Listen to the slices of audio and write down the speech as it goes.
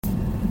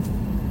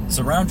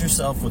Surround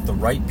yourself with the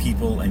right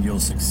people and you'll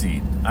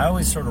succeed. I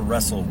always sort of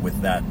wrestle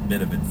with that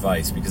bit of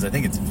advice because I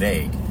think it's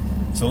vague.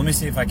 So let me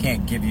see if I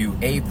can't give you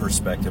a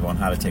perspective on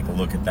how to take a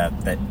look at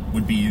that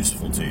would be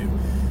useful to you.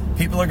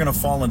 People are going to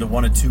fall into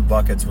one of two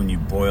buckets when you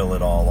boil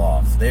it all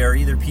off. They are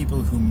either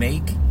people who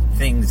make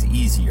things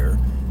easier,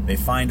 they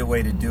find a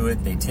way to do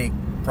it, they take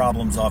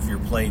problems off your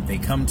plate, they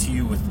come to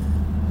you with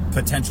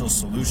potential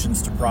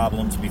solutions to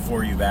problems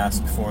before you've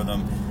asked for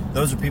them.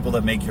 Those are people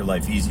that make your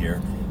life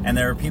easier. And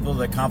there are people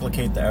that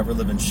complicate the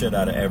ever-living shit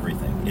out of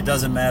everything. It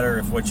doesn't matter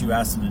if what you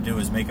ask them to do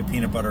is make a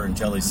peanut butter and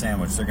jelly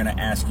sandwich. They're going to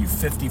ask you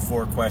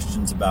 54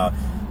 questions about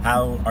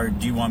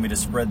do you want me to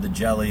spread the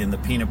jelly and the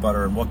peanut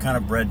butter, and what kind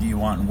of bread do you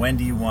want, and when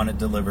do you want it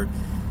delivered.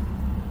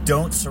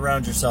 Don't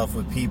surround yourself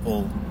with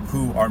people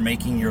who are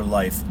making your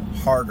life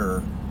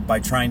harder by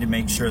trying to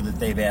make sure that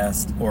they've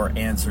asked or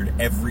answered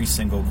every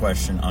single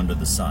question under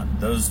the sun.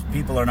 Those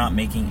people are not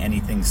making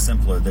anything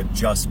simpler. They're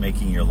just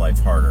making your life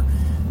harder.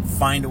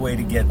 Find a way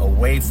to get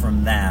away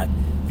from that,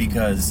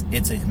 because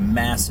it's a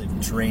massive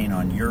drain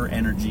on your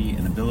energy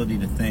and ability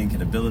to think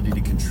and ability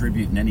to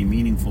contribute in any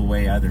meaningful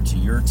way, either to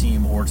your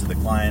team or to the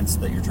clients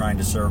that you're trying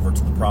to serve or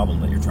to the problem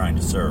that you're trying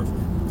to serve.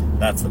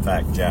 That's the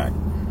fact, Jack.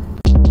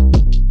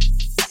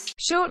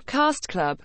 Short Cast Club.